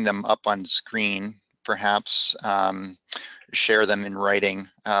can bring them up on screen, perhaps share them in writing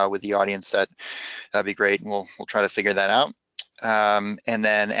with the audience, that'd be great. We'll try to figure that out. And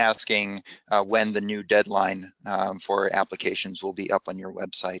then asking when the new deadline for applications will be up on your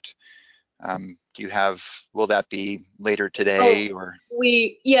website. Do you have, will that be later today or?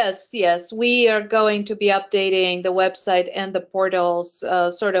 Yes, we are going to be updating the website and the portals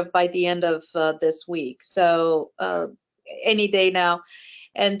sort of by the end of this week. So any day now.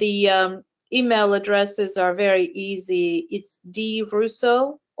 And the email addresses are very easy. It's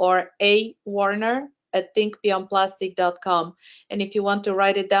drusso or awarner@thinkbeyondplastic.com. And if you want to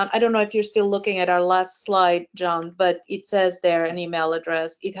write it down, I don't know if you're still looking at our last slide, John, but it says there an email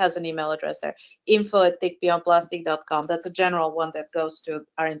address. It has an email address there, info@thinkbeyondplastic.com. That's a general one that goes to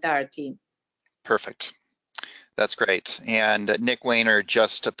our entire team. Perfect. That's great. And Nick Weiner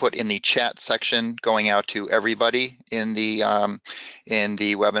just to put in the chat section, going out to everybody in the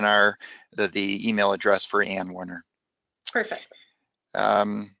webinar, the email address for Ann Warner. Perfect.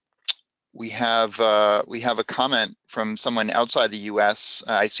 we have a comment from someone outside the U.S.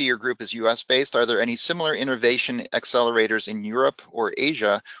 I see your group is U.S. based. Are there any similar innovation accelerators in Europe or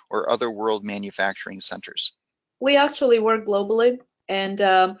Asia or other world manufacturing centers? We actually work globally, and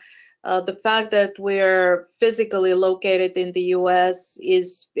the fact that we're physically located in the US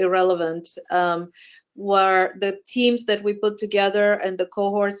is irrelevant. Where the teams that we put together and the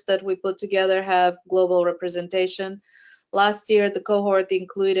cohorts that we put together have global representation. Last year, the cohort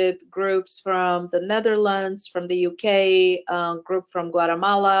included groups from the Netherlands, from the UK, group from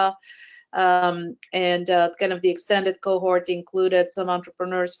Guatemala, and kind of the extended cohort included some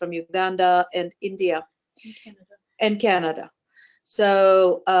entrepreneurs from Uganda and India. And Canada.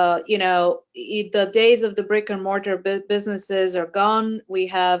 So, the days of the brick and mortar businesses are gone. We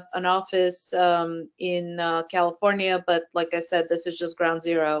have an office in California, but like I said, this is just ground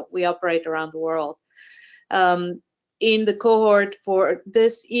zero. We operate around the world. In the cohort for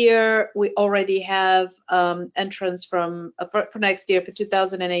this year, we already have entrants from for next year, for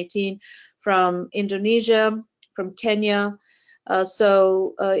 2018, from Indonesia, from Kenya.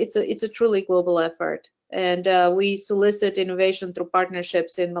 So it's a truly global effort. And we solicit innovation through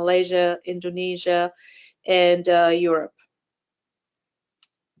partnerships in Malaysia, Indonesia, and Europe.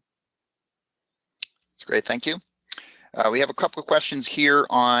 That's great, thank you. We have a couple of questions here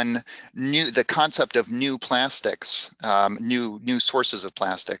on the concept of new plastics, new sources of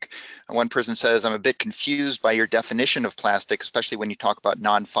plastic. One person says, I'm a bit confused by your definition of plastic, especially when you talk about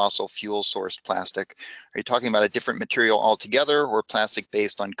non-fossil fuel sourced plastic. Are you talking about a different material altogether or plastic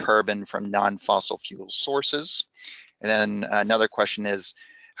based on carbon from non-fossil fuel sources? And then another question is,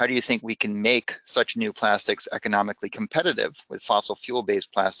 how do you think we can make such new plastics economically competitive with fossil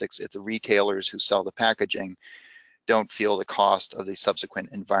fuel-based plastics if the retailers who sell the packaging don't feel the cost of the subsequent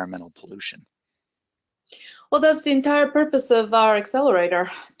environmental pollution? Well, that's the entire purpose of our accelerator,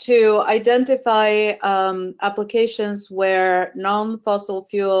 to identify applications where non-fossil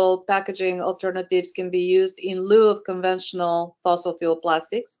fuel packaging alternatives can be used in lieu of conventional fossil fuel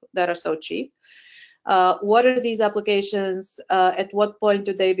plastics that are so cheap. What are these applications? At what point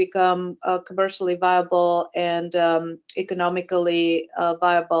do they become commercially viable and economically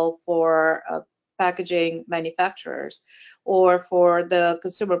viable for packaging manufacturers or for the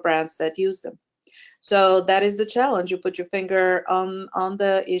consumer brands that use them? So that is the challenge. You put your finger on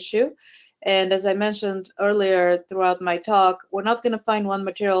the issue. And as I mentioned earlier throughout my talk, we're not going to find one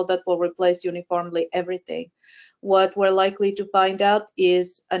material that will replace uniformly everything. What we're likely to find out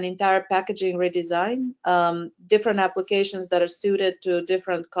is an entire packaging redesign, different applications that are suited to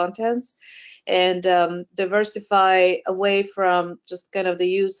different contents, and diversify away from just kind of the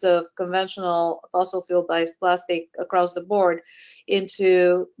use of conventional fossil fuel-based plastic across the board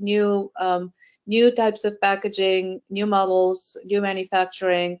into new types of packaging, new models, new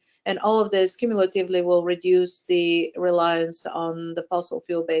manufacturing, and all of this cumulatively will reduce the reliance on the fossil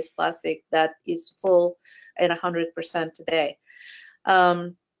fuel-based plastic that is full at 100% today.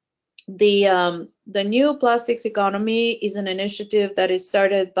 The New Plastics Economy is an initiative that is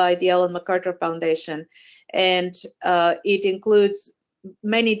started by the Ellen MacArthur Foundation, and it includes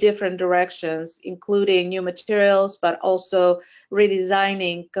many different directions, including new materials, but also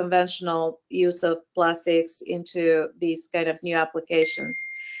redesigning conventional use of plastics into these kind of new applications.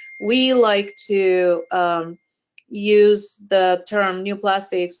 We like to use the term new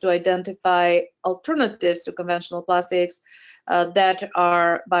plastics to identify alternatives to conventional plastics that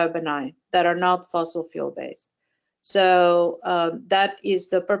are biobenign, that are not fossil fuel based. So that is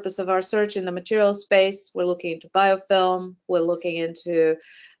the purpose of our search in the material space. We're looking into biofilm, we're looking into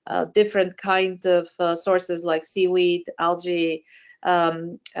different kinds of sources like seaweed, algae,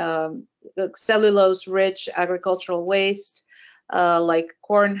 cellulose-rich agricultural waste, like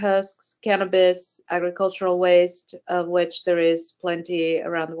corn husks, cannabis, agricultural waste, of which there is plenty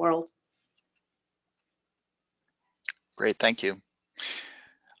around the world. Great, thank you.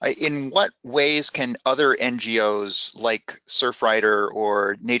 In what ways can other NGOs like Surfrider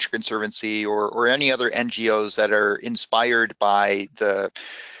or Nature Conservancy or any other NGOs that are inspired by the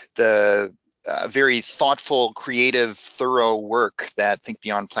very thoughtful, creative, thorough work that Think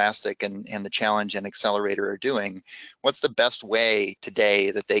Beyond Plastic and the Challenge and Accelerator are doing, what's the best way today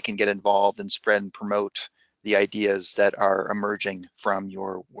that they can get involved and spread and promote the ideas that are emerging from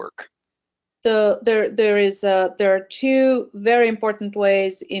your work? There are two very important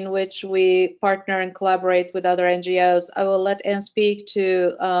ways in which we partner and collaborate with other NGOs. I will let Anne speak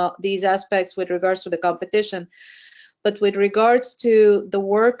to these aspects with regards to the competition. But with regards to the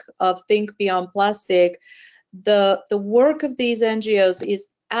work of Think Beyond Plastic, the work of these NGOs is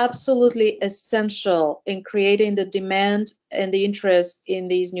absolutely essential in creating the demand and the interest in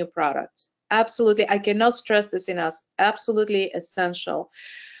these new products. Absolutely, I cannot stress this enough. Absolutely essential.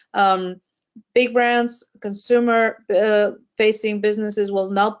 Big brands, consumer-facing businesses will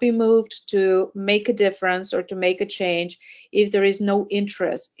not be moved to make a difference or to make a change if there is no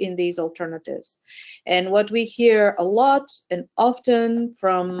interest in these alternatives. And what we hear a lot and often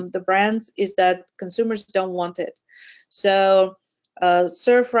from the brands is that consumers don't want it. So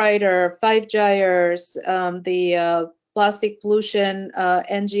Surfrider, Five Gyres, the plastic pollution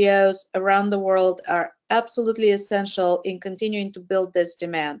NGOs around the world are absolutely essential in continuing to build this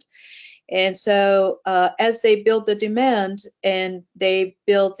demand. And so as they build the demand and they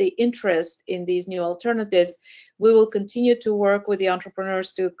build the interest in these new alternatives, we will continue to work with the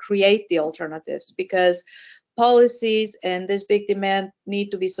entrepreneurs to create the alternatives, because policies and this big demand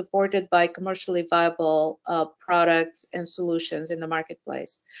need to be supported by commercially viable products and solutions in the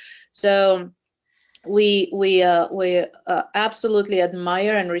marketplace. So we absolutely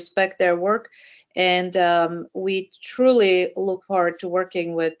admire and respect their work, and we truly look forward to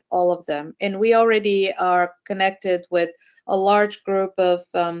working with all of them. And we already are connected with a large group of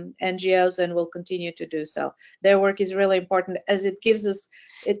NGOs and will continue to do so. Their work is really important, as it gives us,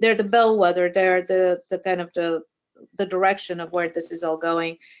 they're the bellwether, they're the kind of the direction of where this is all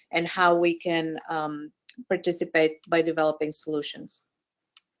going and how we can participate by developing solutions.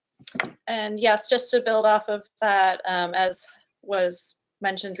 And yes, just to build off of that, as was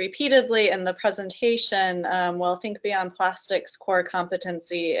mentioned repeatedly in the presentation, well, Think Beyond Plastic's core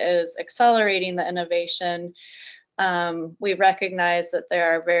competency is accelerating the innovation. We recognize that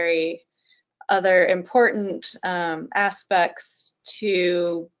there are very other important aspects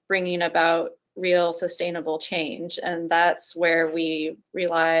to bringing about real sustainable change, and that's where we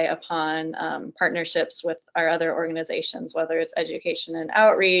rely upon partnerships with our other organizations, whether it's education and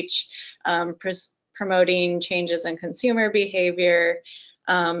outreach, promoting changes in consumer behavior,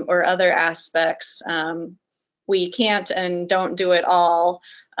 or other aspects. We can't and don't do it all,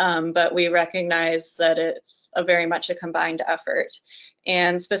 but we recognize that it's very much a combined effort.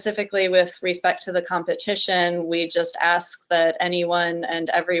 And specifically with respect to the competition, we just ask that anyone and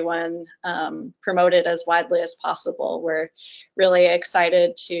everyone promote it as widely as possible. We're really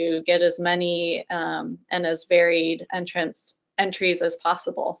excited to get as many and as varied entries as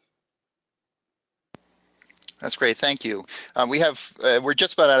possible. That's great, thank you. We're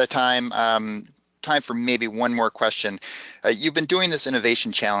just about out of time. Time for maybe one more question. You've been doing this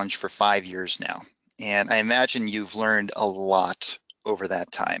innovation challenge for 5 years now, and I imagine you've learned a lot over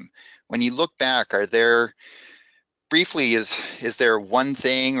that time. When you look back, is there one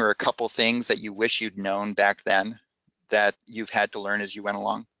thing or a couple things that you wish you'd known back then that you've had to learn as you went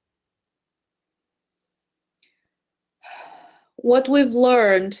along? What we've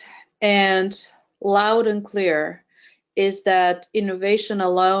learned, and loud and clear, is that innovation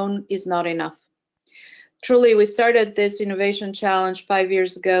alone is not enough. Truly, we started this innovation challenge 5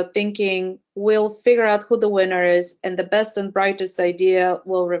 years ago thinking we'll figure out who the winner is, and the best and brightest idea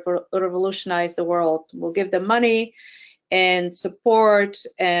will revolutionize the world. We'll give them money and support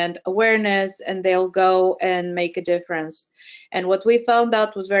and awareness, and they'll go and make a difference. And what we found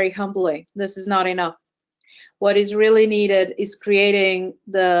out was very humbling. This is not enough. What is really needed is creating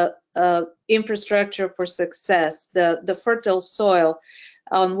the infrastructure for success, the fertile soil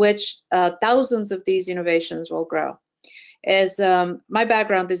on which thousands of these innovations will grow. As my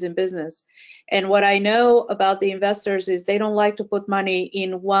background is in business, and what I know about the investors is they don't like to put money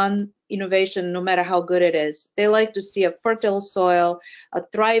in one innovation, no matter how good it is. They like to see a fertile soil, a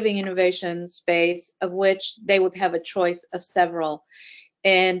thriving innovation space of which they would have a choice of several.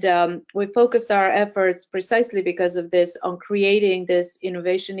 And we focused our efforts precisely because of this on creating this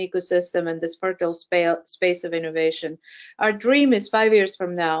innovation ecosystem and this fertile space of innovation. Our dream is 5 years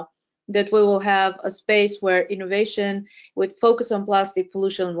from now that we will have a space where innovation with focus on plastic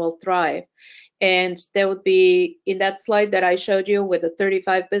pollution will thrive. And there would be, in that slide that I showed you with the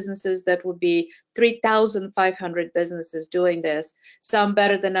 35 businesses, that would be 3,500 businesses doing this, some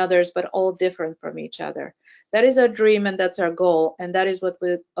better than others, but all different from each other. That is our dream and that's our goal, and that is what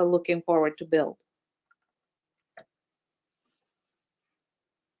we are looking forward to build.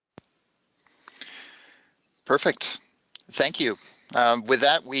 Perfect. Thank you. With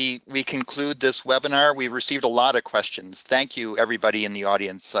that, we conclude this webinar. We received a lot of questions. Thank you, everybody in the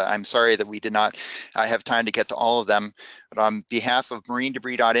audience. I'm sorry that we did not have time to get to all of them, but on behalf of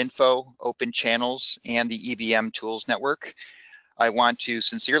marinedebris.info, Open Channels, and the EBM Tools Network, I want to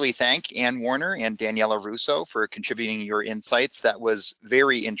sincerely thank Ann Warner and Daniela Russo for contributing your insights. That was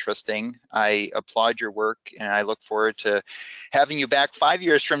very interesting. I applaud your work, and I look forward to having you back 5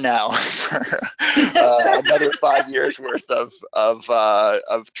 years from now for another 5 years worth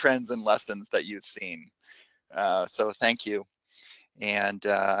of trends and lessons that you've seen. So thank you, and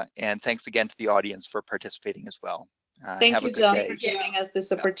thanks again to the audience for participating as well. Thank Have a you, good John, day. for giving us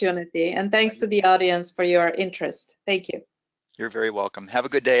this opportunity, and thanks to the audience for your interest. Thank you. You're very welcome. Have a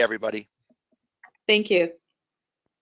good day, everybody. Thank you.